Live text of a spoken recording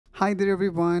Hi there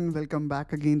everyone, welcome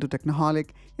back again to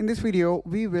Technoholic. In this video,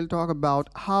 we will talk about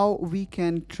how we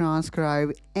can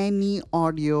transcribe any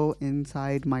audio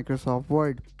inside Microsoft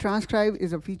Word. Transcribe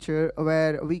is a feature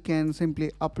where we can simply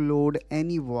upload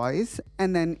any voice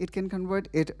and then it can convert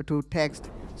it to text.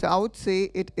 So I would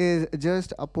say it is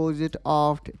just opposite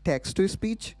of text to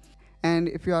speech. And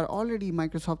if you are already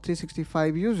Microsoft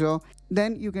 365 user,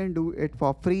 then you can do it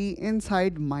for free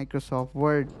inside Microsoft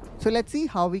Word. So let's see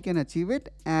how we can achieve it.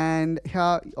 And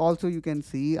here also you can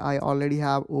see I already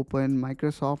have open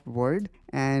Microsoft Word,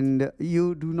 and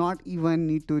you do not even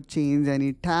need to change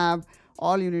any tab.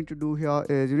 All you need to do here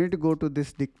is you need to go to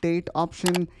this dictate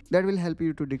option that will help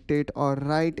you to dictate or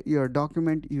write your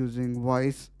document using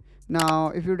voice. Now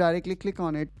if you directly click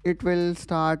on it, it will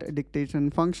start a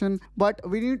dictation function, but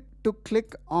we need to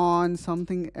click on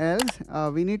something else.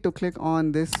 We need to click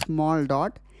on this small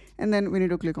dot and then we need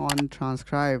to click on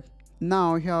transcribe.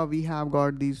 Now here we have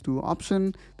got these two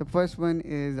options. The first one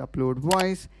is upload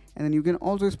voice, and then you can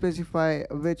also specify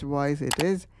which voice it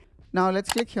is. Now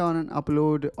let's click here on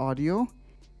upload audio,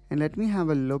 and let me have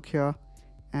a look here,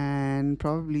 and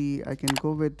probably I can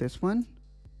go with this one,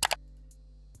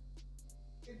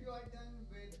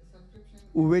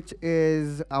 which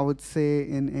is, I would say,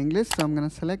 in English. So I'm gonna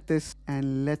select this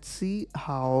and let's see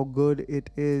how good it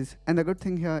is. And the good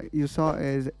thing here you saw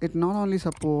is it not only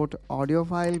support audio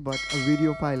file but a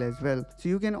video file as well. So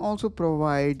you can also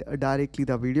provide directly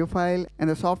the video file and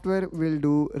the software will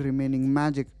do remaining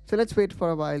magic. So let's wait for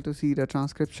a while to see the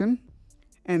transcription.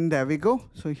 And there we go.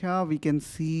 So here we can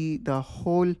see the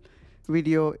whole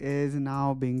video is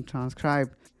now being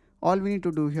transcribed. All we need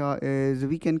to do here is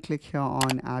we can click here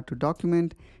on add to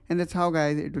document, and that's how,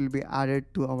 guys, it will be added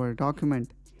to our document.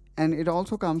 And it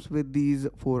also comes with these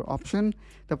four options.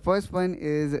 The first one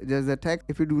is just the text.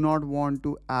 If you do not want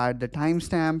to add the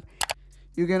timestamp,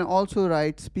 you can also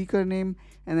write speaker name,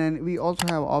 and then we also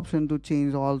have option to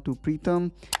change all to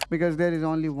Preetham because there is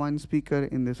only one speaker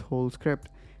in this whole script.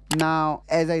 Now,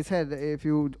 as I said, if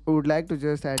you would like to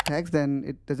just add text, then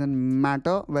it doesn't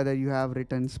matter whether you have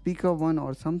written speaker one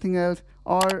or something else,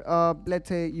 or let's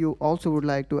say you also would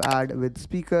like to add with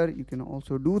speaker, you can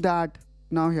also do that.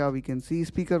 Now here we can see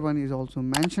speaker one is also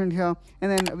mentioned here,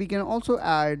 and then we can also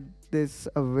add this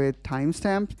with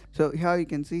timestamp. So here you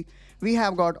can see we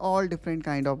have got all different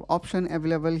kind of option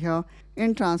available here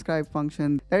in transcribe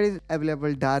function that is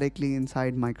available directly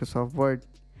inside Microsoft Word.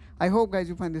 I hope, guys,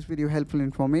 you find this video helpful and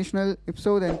informational. If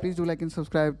so, then please do like and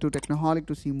subscribe to Technoholic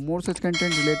to see more such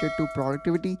content related to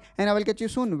productivity. And I will catch you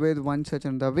soon with one such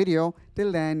another video.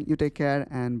 Till then, you take care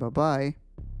and bye-bye.